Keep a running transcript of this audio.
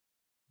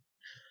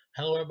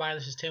Hello, everybody.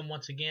 This is Tim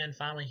once again.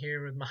 Finally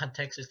here with my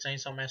Texas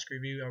Chainsaw Massacre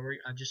review.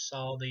 I just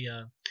saw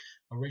the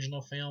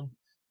original film,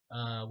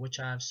 which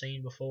I've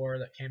seen before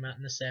that came out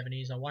in the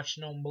 70s. I watched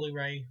it on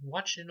Blu-ray.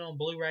 Watching it on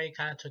Blu-ray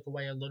kind of took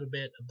away a little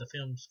bit of the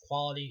film's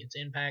quality, its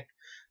impact,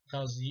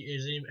 because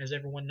as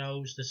everyone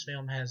knows, this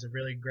film has a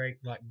really great,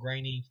 like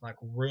grainy, like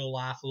real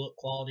life look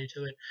quality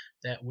to it.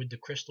 That with the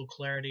crystal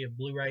clarity of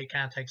Blu-ray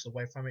kind of takes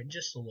away from it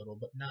just a little,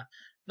 but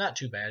not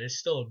too bad. It's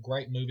still a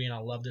great movie, and I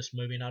love this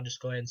movie. And I'll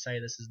just go ahead and say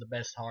this is the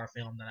best horror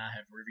film that I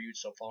have reviewed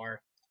so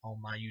far on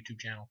my YouTube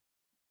channel.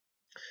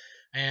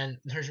 And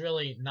there's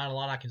really not a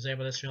lot I can say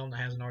about this film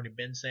that hasn't already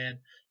been said.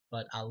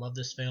 But I love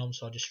this film,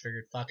 so I just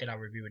figured, fuck it, I'll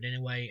review it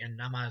anyway.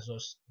 And I might as well.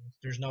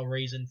 There's no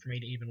reason for me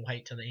to even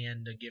wait till the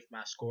end to give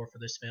my score for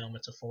this film.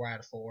 It's a 4 out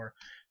of 4.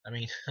 I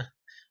mean,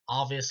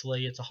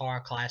 obviously, it's a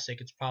horror classic.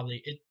 It's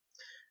probably it.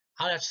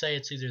 I'd have to say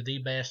it's either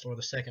the best or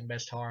the second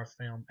best horror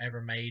film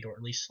ever made, or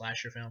at least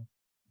slasher film.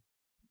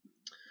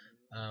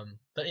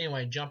 But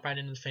anyway, jump right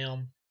into the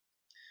film.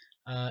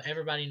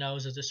 Everybody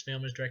knows that this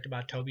film is directed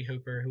by Tobe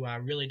Hooper, who I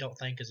really don't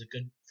think is a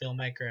good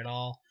filmmaker at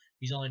all.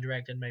 He's only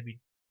directed maybe,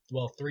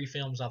 well, 3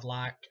 films I've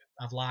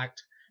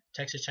liked.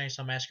 Texas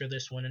Chainsaw Massacre,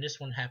 this one, and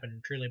this one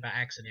happened purely by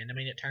accident. I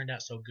mean, it turned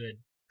out so good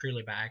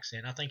purely by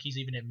accident. I think he's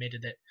even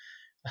admitted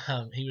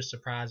that he was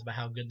surprised by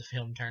how good the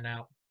film turned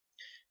out.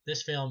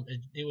 This film,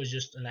 it was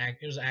just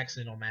it was an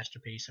accidental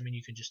masterpiece. I mean,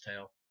 you could just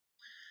tell.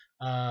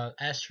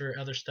 As for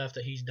other stuff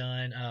that he's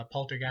done,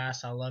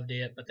 Poltergeist, I loved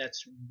it, but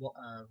that's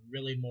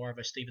really more of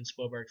a Steven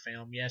Spielberg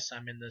film. Yes,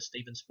 I'm in the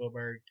Steven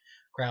Spielberg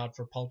crowd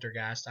for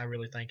Poltergeist. I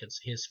really think it's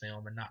his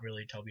film and not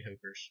really Tobe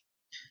Hooper's.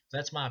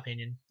 That's my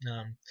opinion.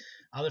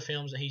 Other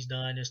films that he's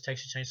done is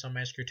Texas Chainsaw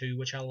Massacre 2,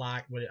 which I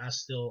like, but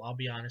I'll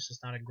be honest,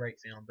 it's not a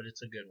great film, but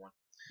it's a good one.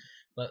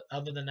 But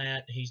other than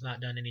that, he's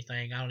not done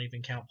anything. I don't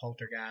even count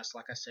Poltergeist.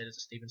 Like I said, it's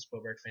a Steven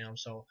Spielberg film,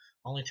 so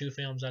only 2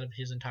 films out of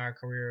his entire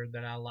career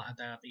that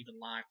that I've even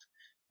liked.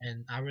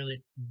 And I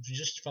really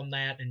just from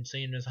that and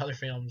seeing his other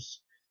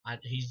films, I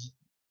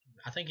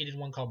think he did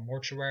one called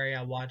Mortuary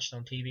I watched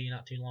on TV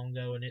not too long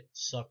ago, and it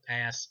sucked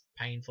ass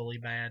painfully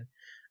bad.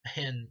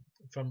 And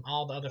from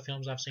all the other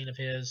films I've seen of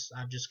his,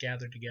 I've just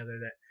gathered together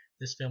that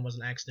this film was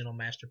an accidental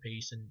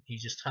masterpiece, and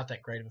he's just not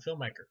that great of a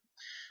filmmaker.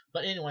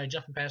 But anyway,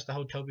 jumping past the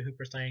whole Tobe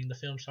Hooper thing, the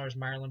film stars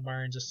Marilyn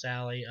Burns as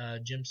Sally,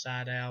 Jim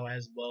Seidow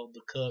as, well,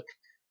 the cook,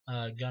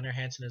 Gunnar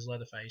Hansen as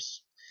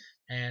Leatherface.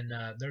 And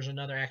there's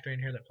another actor in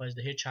here that plays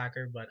the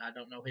hitchhiker, but I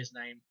don't know his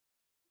name.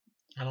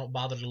 I don't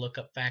bother to look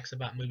up facts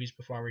about movies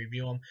before I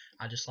review them.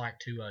 I just like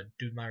to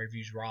do my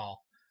reviews raw.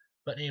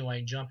 But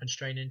anyway, jumping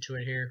straight into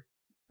it here.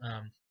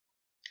 Um,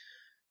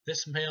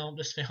 this film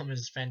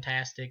is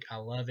fantastic. I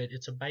love it.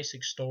 It's a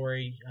basic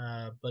story,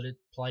 but it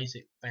plays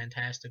it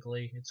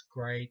fantastically. It's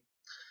great.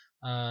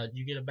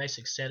 You get a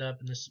basic setup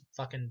in this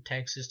fucking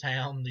Texas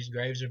town. These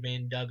graves are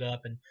being dug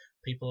up, and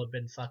people have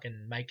been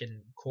fucking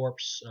making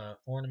corpse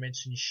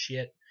ornaments and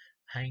shit,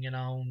 hanging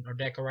on or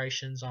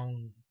decorations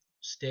on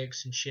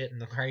sticks and shit in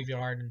the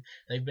graveyard. And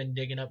they've been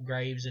digging up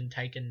graves and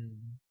taking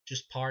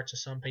just parts of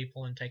some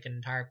people and taking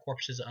entire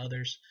corpses of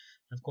others.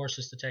 And of course,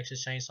 it's the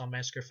Texas Chainsaw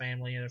Massacre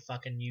family, and they're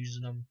fucking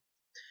using them.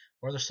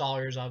 Or the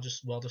Sawyers,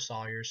 the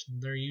Sawyers.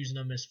 They're using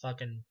them as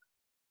fucking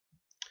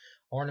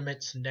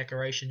ornaments and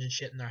decorations and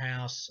shit in their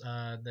house.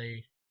 Uh,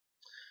 they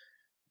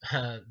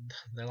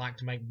like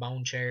to make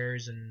bone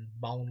chairs and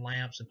bone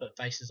lamps and put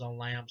faces on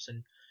lamps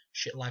and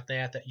shit like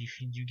that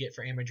you get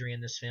for imagery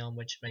in this film,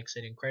 which makes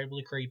it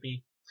incredibly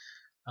creepy.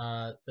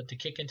 But to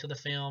kick into the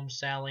film,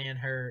 Sally and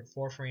her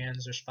 4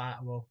 friends. There's 5.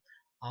 Well,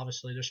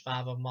 obviously there's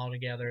 5 of them all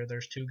together.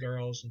 There's 2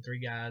 girls and 3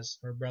 guys.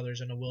 Her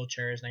brother's in a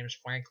wheelchair. His name is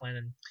Franklin,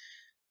 and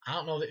I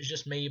don't know if it was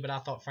just me, but I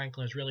thought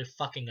Franklin was really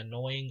fucking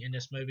annoying in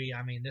this movie.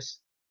 I mean,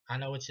 I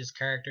know it's his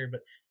character,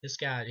 but this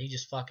guy, he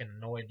just fucking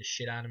annoyed the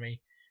shit out of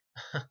me.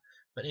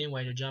 But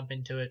anyway, to jump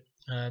into it,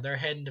 they're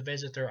heading to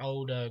visit their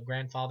old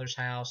grandfather's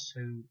house,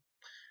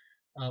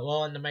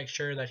 and to make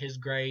sure that his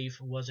grave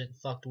wasn't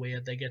fucked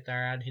with, they get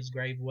there and his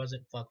grave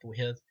wasn't fucked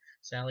with.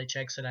 Sally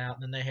checks it out,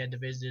 and then they head to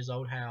visit his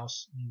old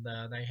house.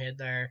 And, they head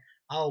there.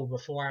 Oh,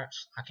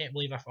 I can't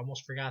believe I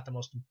almost forgot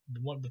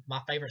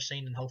my favorite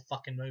scene in the whole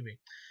fucking movie.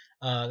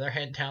 They're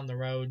heading down the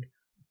road.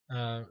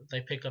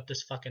 They pick up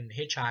this fucking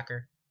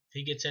hitchhiker.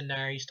 He gets in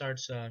there. They start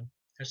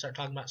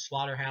talking about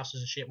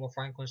slaughterhouses and shit. Well,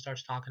 Franklin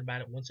starts talking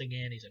about it once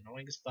again. He's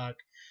annoying as fuck.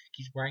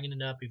 Keeps bringing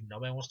it up even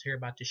nobody wants to hear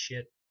about this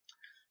shit.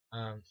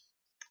 Um,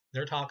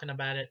 they're talking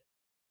about it.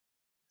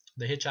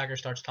 The hitchhiker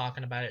starts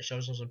talking about it.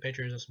 Shows them some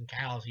pictures of some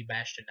cows he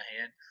bashed in the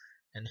head.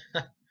 And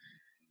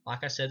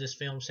like I said, this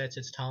film sets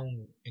its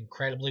tone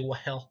incredibly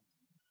well.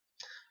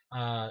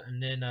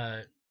 And then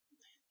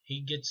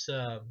he gets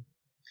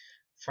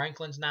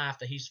Franklin's knife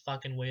that he's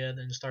fucking with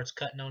and starts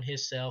cutting on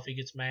himself. He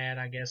gets mad,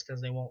 I guess,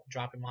 because they won't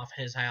drop him off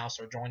at his house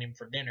or join him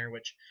for dinner,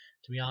 which,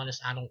 to be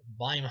honest, I don't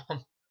blame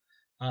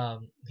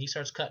him. He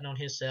starts cutting on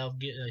himself.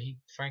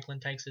 Franklin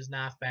takes his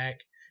knife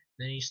back.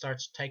 Then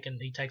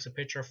he takes a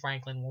picture of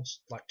Franklin, wants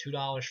like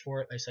 $2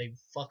 for it. They say,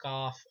 fuck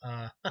off.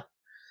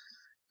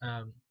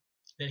 Um,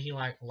 Then he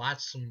like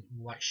lights some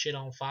like shit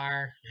on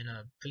fire in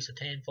a piece of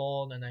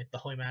tinfoil, and they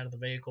throw him out of the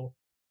vehicle.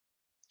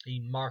 He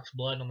marks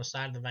blood on the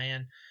side of the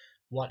van.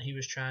 What he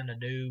was trying to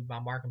do by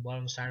marking blood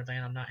on the side of the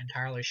van, I'm not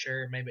entirely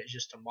sure. Maybe it's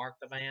just to mark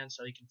the van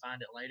so he can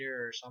find it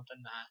later or something.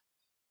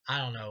 I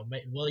don't know.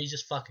 Well, he's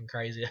just fucking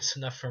crazy. That's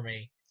enough for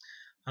me.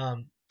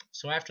 Um,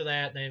 so after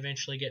that, they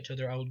eventually get to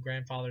their old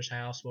grandfather's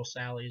house. Well,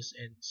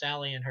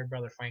 Sally and her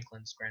brother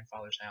Franklin's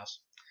grandfather's house.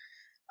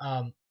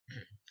 Um,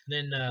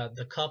 then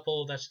the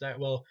couple that's that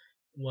well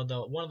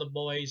the one of the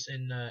boys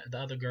and the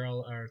other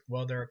girl are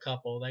well they're a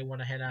couple. They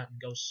want to head out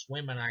and go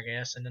swimming, I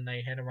guess, and then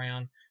they head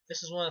around.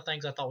 This is one of the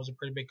things I thought was a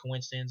pretty big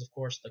coincidence. Of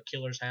course, the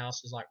killer's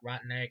house is like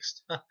right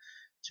next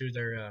to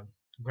their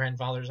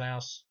grandfather's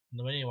house.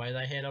 But anyway,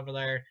 they head over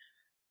there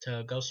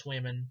to go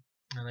swimming,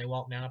 and they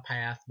walk down a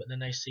path. But then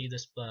they see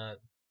the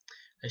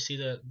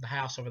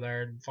house over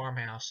there, the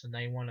farmhouse, and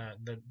they wanna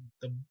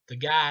the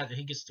guy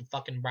he gets the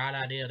fucking bright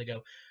idea to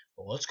go,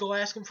 well, let's go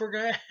ask him for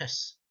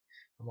gas.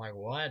 I'm like,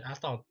 what?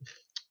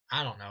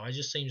 I don't know. It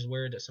just seems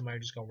weird that somebody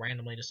would just go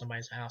randomly to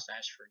somebody's house to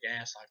ask for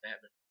gas like that.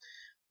 But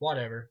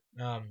whatever.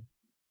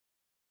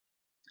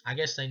 I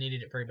guess they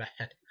needed it pretty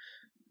bad.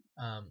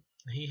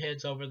 He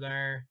heads over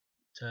there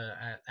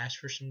to ask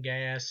for some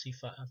gas.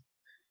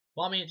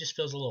 Well, I mean, it just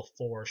feels a little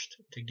forced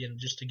to get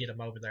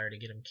him over there to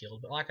get him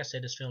killed. But like I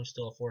said, this film's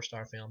still a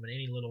 4-star film, and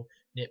any little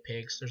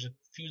nitpicks, there's a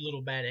few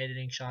little bad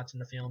editing shots in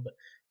the film,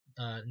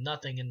 but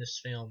nothing in this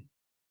film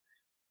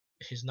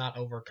is not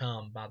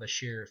overcome by the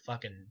sheer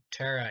fucking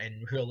terror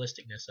and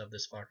realisticness of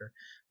this fucker.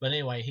 But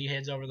anyway, he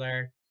heads over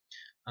there.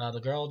 The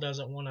girl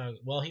doesn't want to.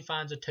 Well, he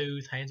finds a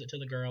tooth, hands it to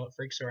the girl. It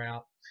freaks her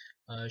out.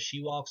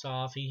 She walks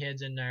off. He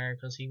heads in there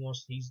because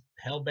he's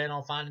hell bent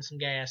on finding some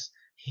gas.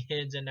 He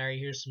heads in there. He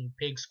hears some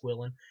pigs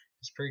squealing.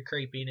 It's pretty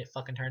creepy, and it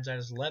fucking turns out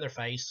it's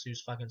Leatherface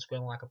who's fucking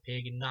squealing like a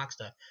pig and knocks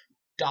the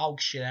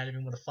dog shit out of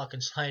him with a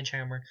fucking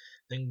sledgehammer.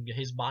 Then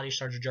his body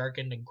starts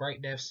jerking. The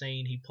great death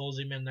scene. He pulls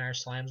him in there,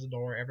 slams the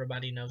door.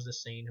 Everybody knows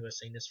this scene who has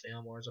seen this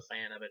film or is a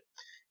fan of it.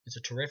 It's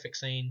a terrific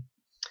scene.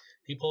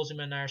 He pulls him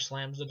in there,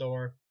 slams the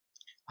door.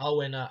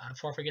 Oh, and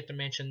before I forget to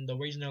mention, the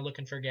reason they're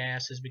looking for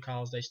gas is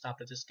because they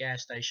stopped at this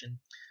gas station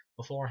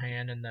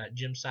beforehand, and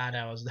Jim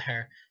Sido is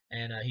there,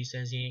 and he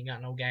says he ain't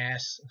got no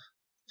gas.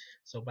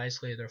 So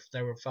basically,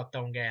 they were fucked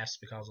on gas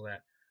because of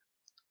that.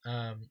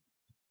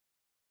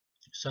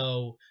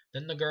 So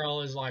then the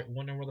girl is like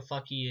wondering where the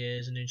fuck he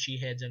is, and then she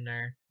heads in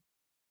there.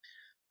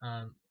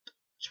 Um,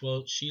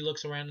 well, she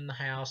looks around in the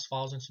house,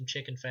 falls in some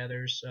chicken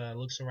feathers,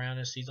 looks around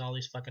and sees all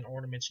these fucking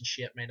ornaments and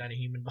shit made out of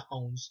human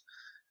bones,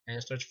 and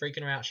it starts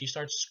freaking her out. She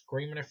starts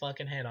screaming her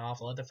fucking head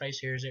off. Leatherface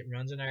hears it,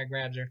 runs in there,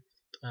 grabs her,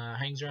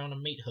 hangs her on a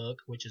meat hook,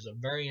 which is a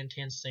very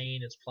intense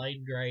scene. It's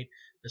played great.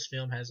 This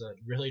film has a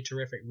really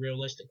terrific,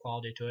 realistic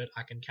quality to it.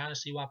 I can kind of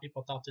see why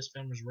people thought this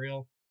film was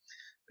real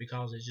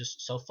because it's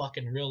just so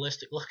fucking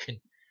realistic looking.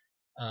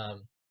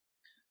 Um,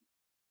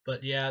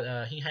 but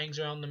yeah, he hangs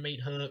her on the meat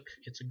hook.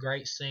 It's a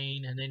great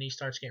scene, and then he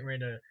starts getting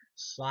ready to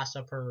slice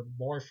up her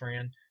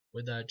boyfriend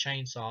with a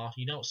chainsaw.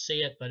 You don't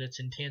see it, but it's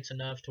intense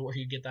enough to where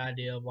you get the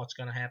idea of what's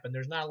going to happen.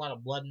 There's not a lot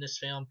of blood in this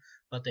film,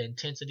 but the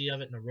intensity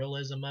of it and the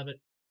realism of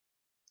it,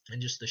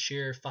 and just the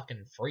sheer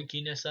fucking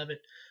freakiness of it,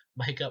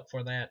 make up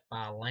for that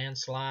by a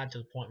landslide to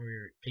the point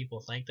where people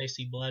think they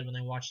see blood when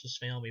they watch this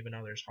film, even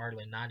though there's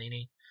hardly not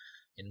any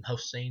in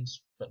most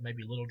scenes, but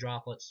maybe little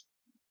droplets.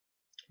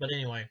 But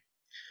anyway,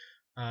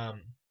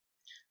 um,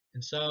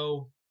 and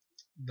so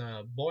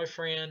the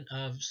boyfriend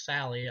of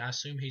Sally, I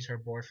assume he's her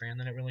boyfriend.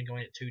 They don't really go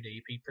into it too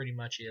deep. He pretty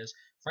much is.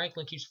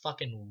 Franklin keeps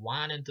fucking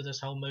whining through this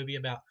whole movie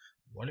about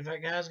what if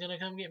that guy's gonna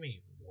come get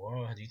me?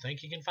 Whoa, do you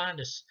think he can find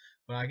us?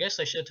 Well, I guess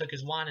they should have took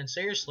his whining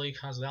seriously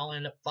because they all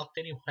end up fucked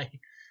anyway.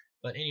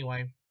 But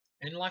anyway,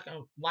 and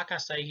like I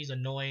say, he's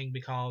annoying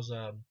because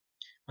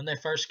when they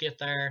first get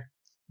there,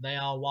 they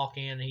all walk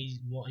in. And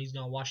he's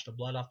gonna wash the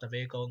blood off the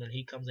vehicle, and then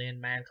he comes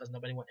in mad because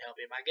nobody went to help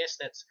him.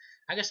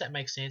 I guess that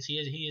makes sense. He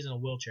is in a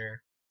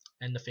wheelchair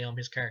in the film.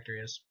 His character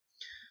is,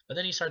 but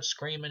then he starts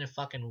screaming and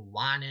fucking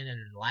whining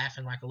and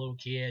laughing like a little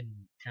kid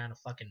and kind of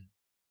fucking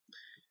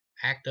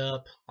act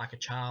up like a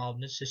child,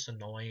 and it's just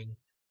annoying.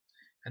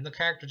 And the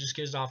character just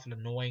gives off an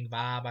annoying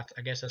vibe.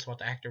 I guess that's what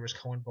the actor was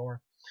going for.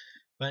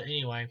 But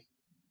anyway,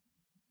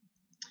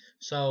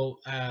 so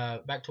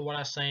back to what I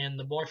was saying.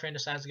 The boyfriend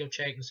decides to go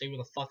check and see where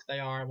the fuck they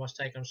are and what's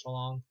taking them so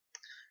long.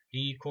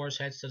 He, of course,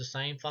 heads to the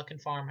same fucking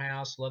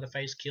farmhouse.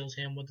 Leatherface kills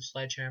him with a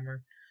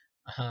sledgehammer.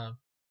 Uh,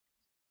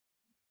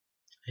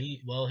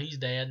 he's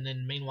dead. And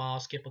then meanwhile,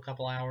 skip a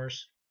couple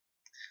hours.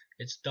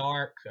 It's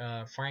dark.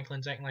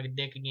 Franklin's acting like a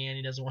dick again.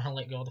 He doesn't want to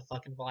let go of the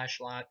fucking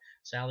flashlight.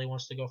 Sally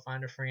wants to go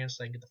find her friends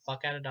so they can get the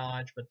fuck out of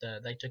Dodge, but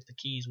they took the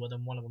keys with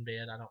them. One of them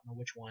did. I don't know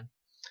which one.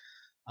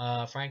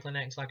 Franklin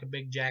acts like a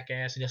big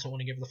jackass. He doesn't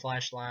want to give her the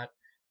flashlight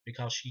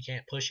because she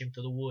can't push him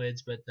to the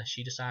woods, but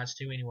she decides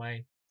to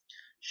anyway.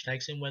 She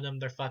takes him with them.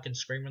 They're fucking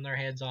screaming their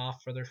heads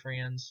off for their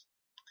friends.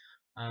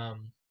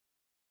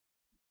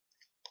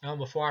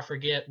 Before I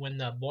forget, when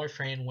the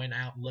boyfriend went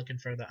out looking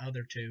for the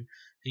other two,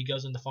 he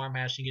goes in the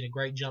farmhouse. You get a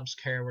great jump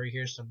scare where he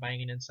hears some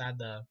banging inside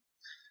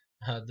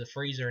the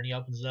freezer, and he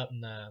opens it up,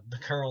 and the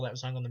girl that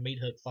was hung on the meat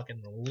hook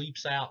fucking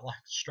leaps out like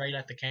straight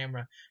at the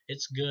camera.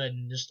 It's good,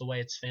 and just the way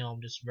it's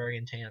filmed, it's very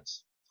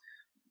intense.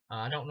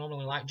 I don't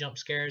normally like jump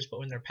scares, but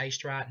when they're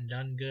paced right and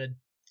done good,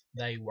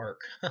 they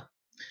work.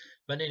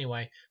 But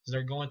anyway, as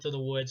they're going through the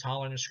woods,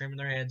 hollering and screaming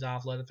their heads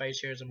off, Leatherface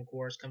hears them, of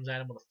course, comes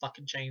at him with a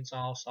fucking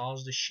chainsaw,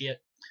 saws the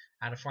shit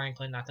out of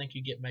Franklin. I think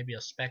you get maybe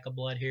a speck of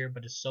blood here,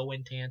 but it's so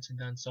intense and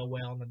done so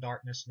well in the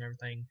darkness and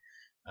everything,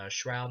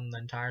 shrouding the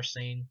entire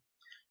scene.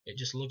 It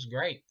just looks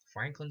great.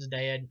 Franklin's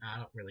dead. I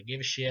don't really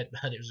give a shit,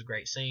 but it was a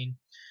great scene.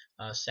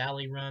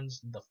 Sally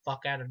runs the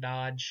fuck out of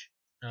Dodge.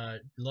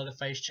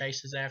 Leatherface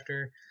chases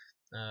after.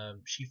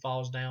 She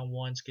falls down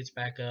once, gets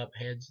back up,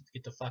 heads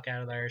get the fuck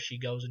out of there. She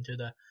goes into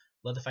the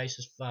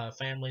Leatherface's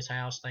family's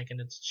house, thinking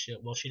it's shit.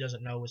 Well, she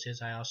doesn't know it's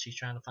his house. She's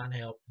trying to find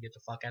help to get the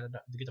fuck out of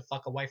to get the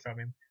fuck away from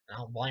him. And I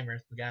don't blame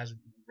her. The guy's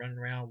running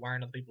around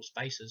wiring other people's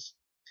faces.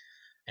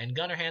 And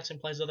Gunnar Hansen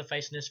plays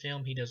Leatherface in this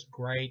film. He does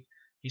great.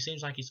 He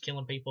seems like he's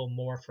killing people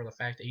more for the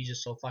fact that he's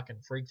just so fucking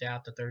freaked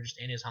out that they're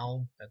just in his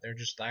home, that they're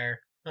just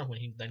there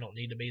when they don't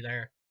need to be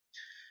there.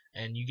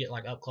 And you get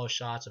like up close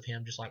shots of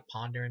him just like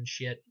pondering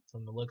shit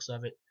from the looks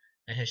of it,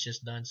 and it's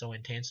just done so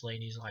intensely,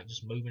 and he's like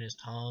just moving his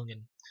tongue,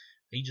 and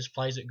he just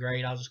plays it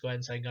great. I'll just go ahead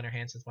and say Gunnar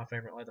Hansen's my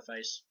favorite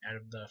Leatherface out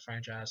of the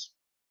franchise.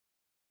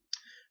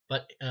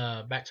 But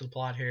back to the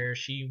plot here.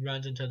 She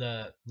runs into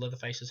the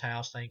Leatherface's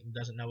house,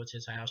 doesn't know it's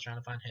his house, trying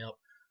to find help.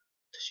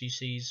 She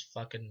sees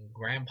fucking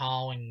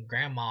Grandpa and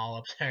Grandma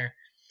up there.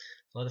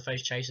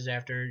 Leatherface chases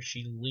after her.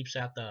 She leaps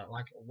out the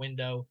like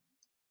window.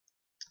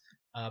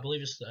 I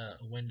believe it's the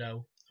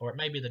window, or it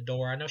may be the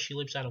door. I know she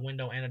leaps out a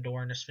window and a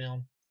door in this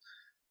film.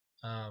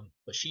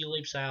 But she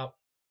leaps out.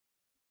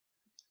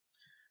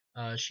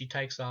 She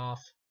takes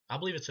off. I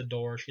believe it's a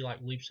door. She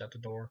like leaps out the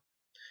door.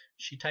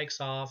 She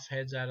takes off,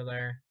 heads out of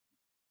there,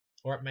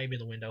 or it may be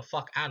the window.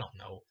 Fuck, I don't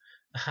know.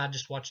 I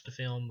just watched the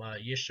film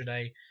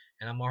yesterday,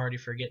 and I'm already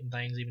forgetting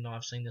things, even though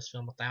I've seen this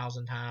film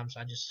 1,000 times.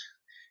 I just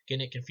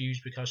getting it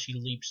confused because she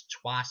leaps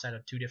twice out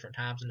of 2 different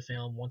times in the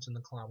film. Once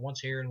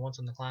here and once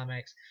in the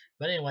climax.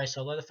 But anyway,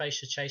 so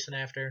Leatherface is chasing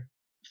after.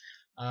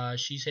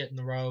 She's hitting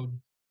the road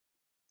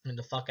and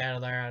the fuck out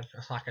of there.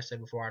 Like I said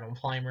before, I don't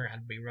blame her.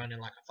 I'd be running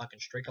like a fucking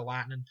streak of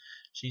lightning.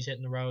 She's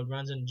hitting the road,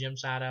 runs into Jim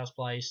Sidow's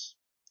place.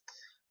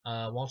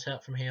 Wants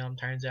help from him.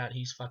 Turns out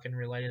he's fucking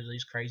related to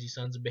these crazy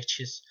sons of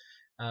bitches.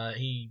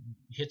 He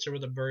hits her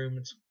with a broom.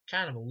 It's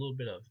kind of a little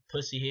bit of a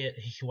pussy hit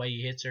the way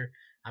he hits her.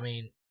 I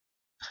mean,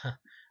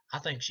 I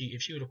think she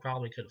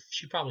probably could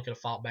have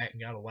fought back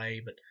and got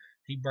away, but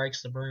he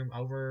breaks the broom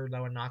over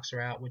though and knocks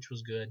her out, which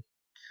was good.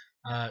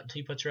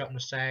 He puts her up in the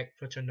sack,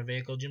 puts her in the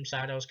vehicle. Jim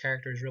Sidow's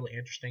character is really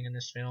interesting in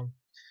this film.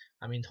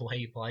 I mean, the way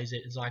he plays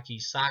it, it's like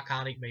he's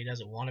psychotic, but he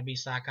doesn't want to be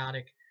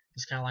psychotic.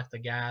 It's kind of like the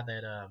guy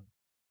that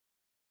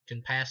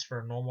can pass for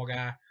a normal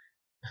guy,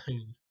 who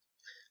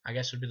I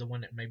guess would be the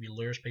one that maybe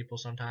lures people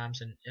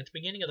sometimes. And at the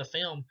beginning of the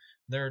film,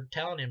 they're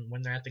telling him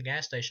when they're at the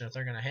gas station if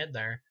they're going to head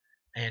there,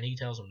 and he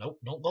tells them, nope,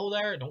 don't go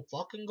there, don't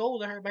fucking go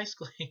there,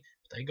 basically.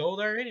 But they go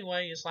there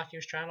anyway. It's like he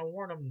was trying to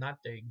warn them not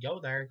to go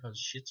there because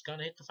shit's going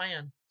to hit the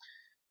fan.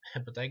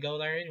 But they go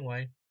there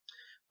anyway.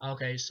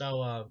 Okay,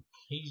 so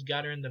he's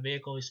got her in the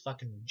vehicle. He's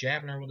fucking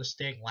jabbing her with a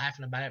stick,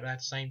 laughing about it, but at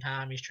the same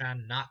time, he's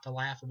trying not to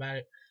laugh about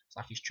it. It's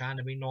like he's trying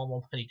to be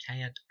normal, but he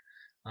can't.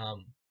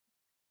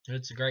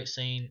 It's a great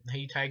scene.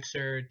 He takes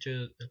her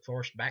to, of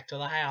course, back to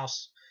the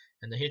house,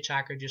 and the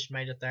hitchhiker just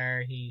made it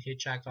there. He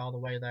hitchhiked all the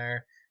way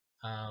there.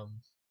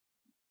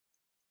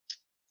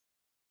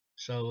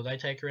 So they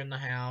take her in the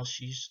house.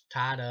 She's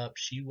tied up.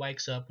 She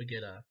wakes up. We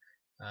get a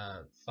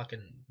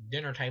fucking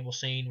dinner table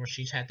scene where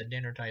she's at the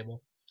dinner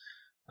table.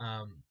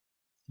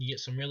 You get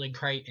some really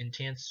great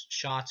intense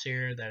shots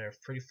here that are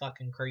pretty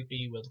fucking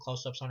creepy, with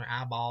close-ups on her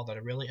eyeball that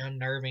are really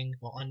unnerving.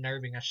 Well,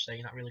 unnerving I should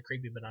say, not really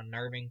creepy, but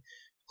unnerving.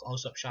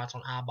 Close-up shots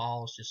on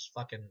eyeballs just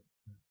fucking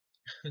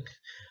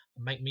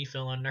make me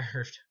feel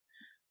unnerved.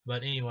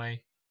 But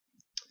anyway,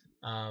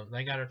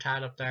 they got her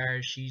tied up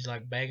there. She's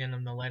like begging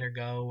them to let her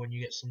go, and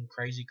you get some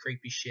crazy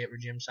creepy shit where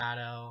Jim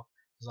Sido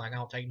is like, I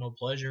don't take no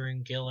pleasure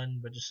in killing,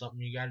 but just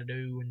something you got to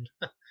do. And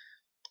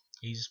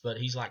he's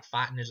like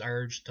fighting his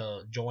urge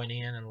to join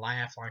in and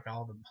laugh like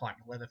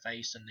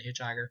Leatherface and the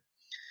hitchhiker.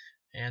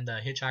 And the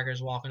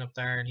hitchhiker's walking up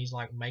there, and he's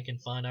like making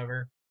fun of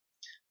her.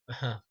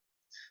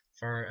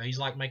 He's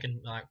like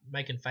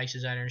making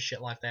faces at her and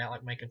shit like that,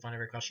 like making fun of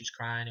her because she's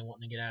crying and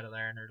wanting to get out of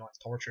there, and they're like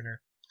torturing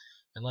her.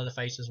 And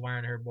Leatherface is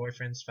wearing her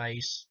boyfriend's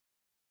face.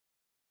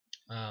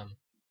 At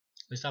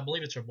least I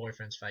believe it's her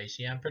boyfriend's face.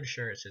 Yeah, I'm pretty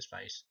sure it's his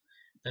face.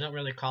 They don't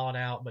really call it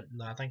out, but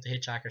I think the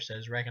hitchhiker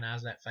says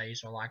recognize that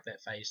face or like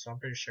that face, so I'm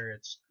pretty sure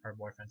it's her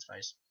boyfriend's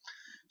face.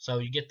 So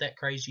you get that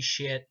crazy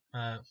shit.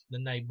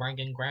 Then they bring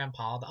in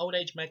Grandpa. The old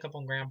age makeup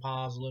on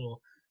Grandpa is a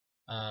little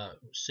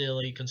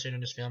silly,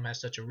 considering this film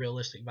has such a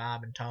realistic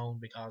vibe and tone,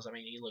 because I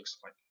mean he looks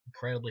like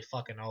incredibly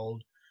fucking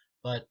old,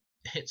 but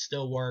it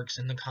still works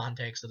in the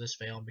context of this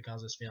film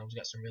because this film's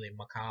got some really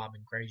macabre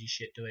and crazy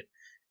shit to it,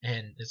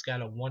 and it's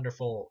got a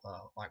wonderful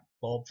like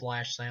bulb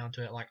flash sound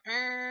to it, like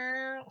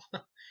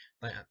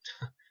that.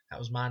 That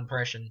was my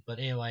impression. But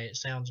anyway, it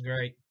sounds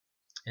great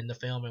in the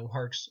film. It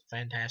works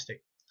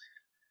fantastic.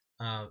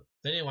 But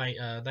anyway,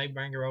 they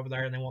bring her over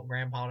there and they want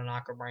Grandpa to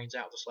knock her brains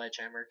out with a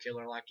sledgehammer, kill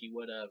her like you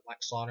would like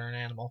slaughter an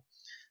animal.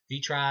 He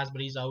tries,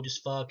 but he's old as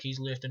fuck. He's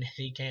lifting it.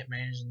 He can't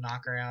manage to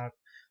knock her out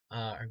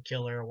or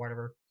kill her or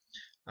whatever.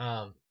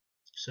 Um,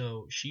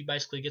 so she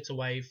basically gets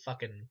away,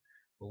 fucking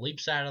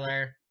leaps out of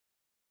there.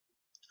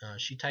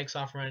 She takes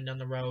off running down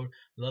the road.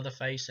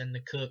 Leatherface and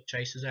the cook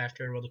chases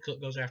after her. Well, the cook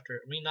goes after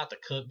her. I mean, not the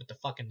cook, but the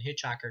fucking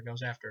hitchhiker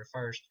goes after her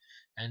first.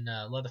 And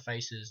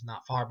Leatherface is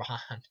not far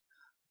behind.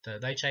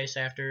 They chase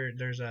after her.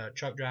 There's a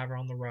truck driver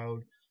on the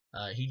road.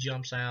 He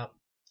jumps out.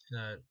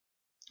 Uh,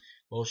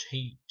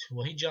 he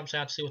jumps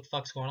out to see what the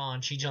fuck's going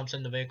on. She jumps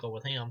in the vehicle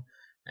with him.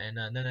 And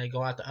then they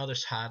go out the other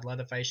side.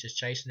 Leatherface is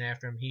chasing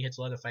after him. He hits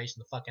Leatherface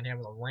in the fucking head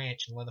with a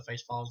wrench, and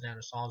Leatherface falls down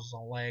and saws his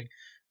own leg.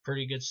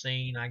 Pretty good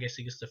scene. I guess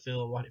he gets to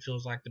feel what it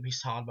feels like to be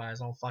sawed by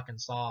his own fucking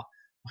saw,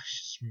 which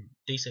is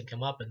decent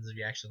comeuppance if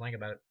you actually think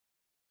about it.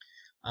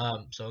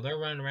 So they're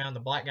running around. The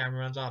black guy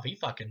runs off. He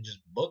fucking just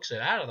books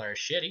it out of there.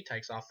 Shit, he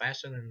takes off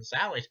faster than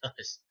Sally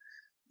does.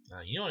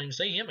 You don't even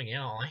see him again,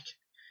 I don't like.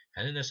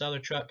 And then this other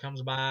truck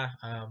comes by.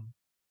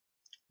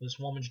 This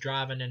woman's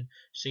driving and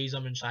sees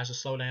them and tries to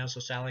slow down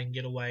so Sally can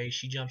get away.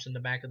 She jumps in the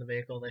back of the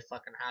vehicle. They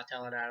fucking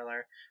hightail it out of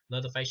there.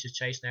 Leatherface is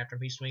chasing after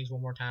him. He swings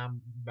one more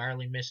time,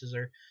 barely misses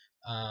her.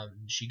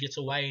 She gets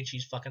away and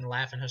she's fucking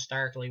laughing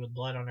hysterically with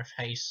blood on her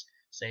face,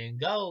 saying,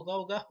 "Go,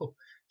 go, go."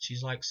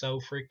 She's like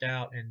so freaked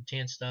out and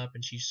tensed up,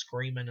 and she's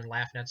screaming and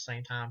laughing at the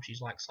same time.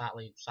 She's like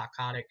slightly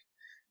psychotic.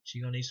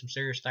 She's gonna need some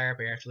serious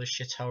therapy after this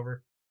shit's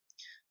over.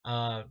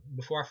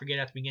 Before I forget,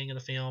 at the beginning of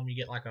the film, you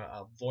get like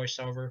a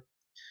voiceover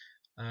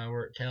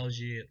where it tells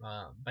you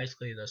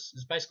basically this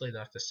is basically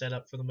the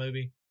setup for the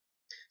movie,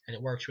 and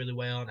it works really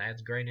well and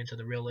adds great into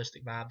the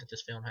realistic vibe that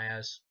this film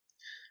has.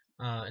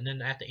 And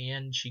then at the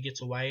end, she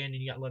gets away, and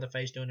then you got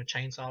Leatherface doing a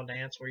chainsaw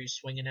dance where he's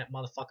swinging that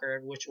motherfucker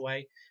every which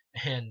way,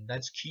 and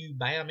that's cue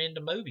bam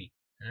into movie,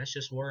 and that's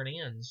just where it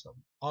ends.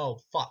 Oh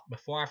fuck!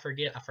 Before I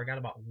forget, I forgot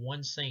about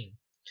one scene.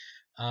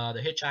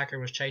 The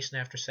hitchhiker was chasing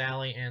after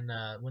Sally, and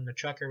when the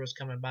trucker was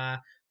coming by,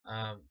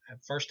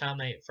 first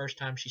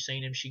time she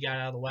seen him, she got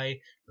out of the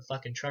way. The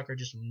fucking trucker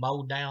just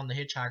mowed down the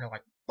hitchhiker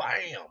like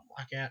bam,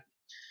 like that,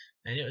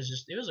 and it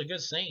was a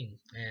good scene.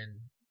 And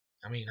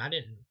I mean, I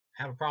didn't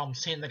have a problem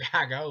seeing the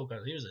guy go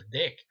because he was a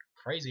dick,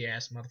 crazy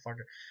ass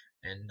motherfucker,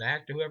 and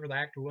whoever the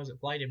actor was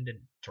that played him,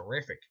 did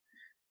terrific.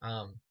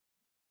 Um,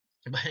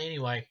 but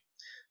anyway,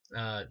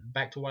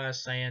 back to what I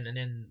was saying, and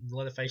then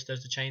Leatherface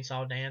does the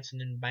chainsaw dance,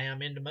 and then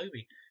bam, into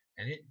movie.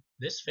 And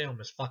this film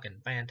is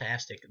fucking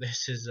fantastic.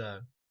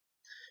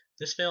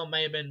 This film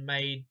may have been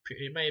made,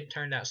 it may have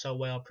turned out so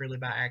well purely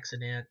by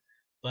accident,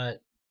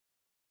 but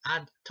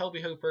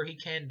Toby Hooper, he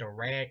can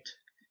direct.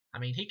 I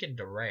mean, he can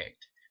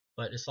direct,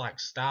 but it's like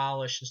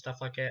stylish and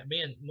stuff like that.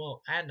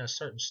 Adding a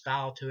certain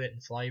style to it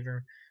and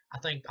flavor. I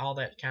think all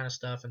that kind of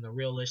stuff and the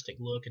realistic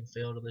look and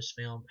feel to this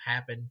film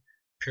happened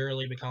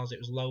purely because it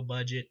was low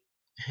budget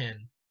and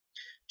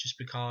just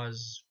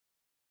because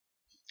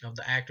of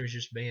the actors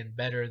just being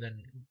better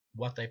than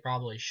what they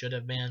probably should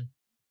have been.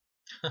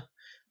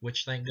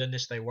 Which thank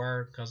goodness they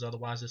were, because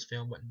otherwise this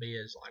film wouldn't be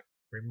as like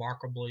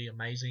remarkably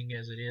amazing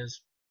as it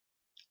is.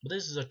 But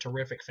this is a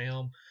terrific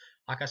film.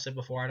 Like I said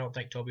before, I don't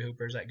think Toby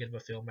Hooper is that good of a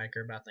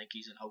filmmaker, but I think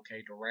he's an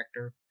okay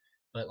director.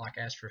 But like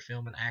as for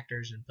filming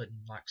actors and putting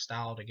like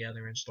style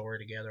together and story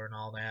together and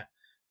all that,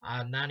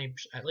 90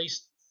 at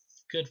least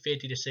good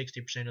 50 to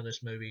 60% of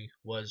this movie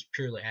was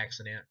purely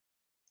accident.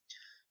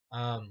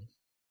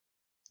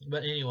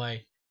 But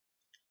anyway,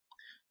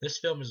 this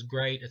film is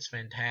great. It's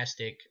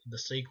fantastic. The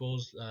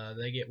sequels,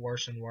 they get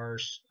worse and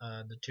worse.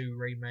 The two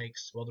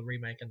remakes, well, the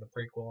remake and the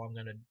prequel, I'm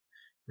gonna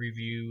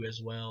review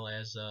as well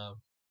as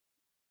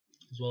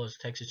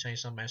Texas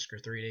Chainsaw Massacre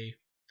 3D.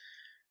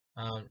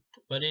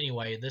 But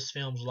anyway, this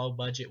film's low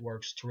budget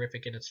works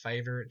terrific in its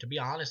favor. To be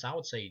honest, I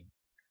would say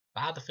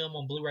buy the film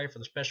on Blu-ray for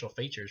the special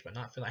features, but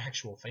not for the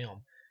actual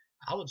film.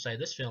 I would say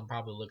this film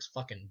probably looks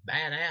fucking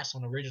badass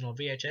on original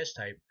VHS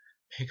tape,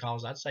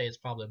 because I'd say it's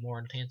probably more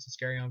intense and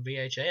scary on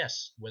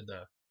VHS with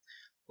the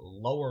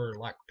lower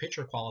like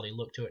picture quality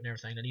look to it and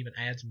everything that even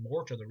adds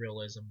more to the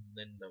realism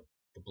than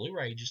the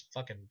Blu-ray just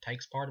fucking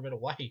takes part of it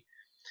away.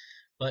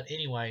 But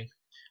anyway,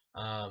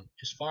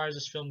 as far as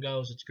this film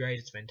goes, it's great.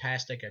 It's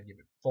fantastic. I'd give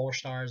it 4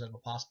 stars out of a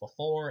possible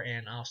 4,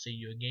 and I'll see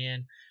you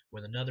again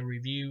with another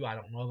review. I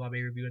don't know if I'll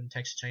be reviewing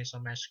Texas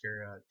Chainsaw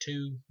Massacre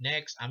 2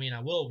 next. I mean,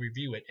 I will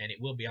review it, and it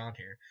will be on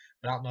here,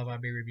 but I don't know if I'll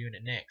be reviewing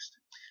it next.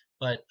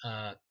 But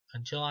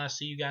until I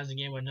see you guys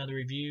again with another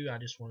review, I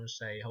just want to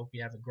say, hope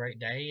you have a great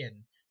day, and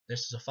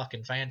this is a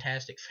fucking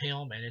fantastic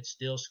film, and it's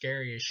still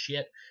scary as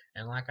shit.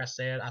 And like I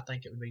said, I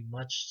think it would be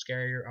much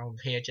scarier on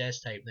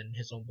VHS tape than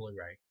his on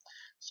Blu-ray.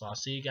 So I'll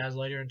see you guys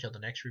later until the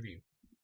next review.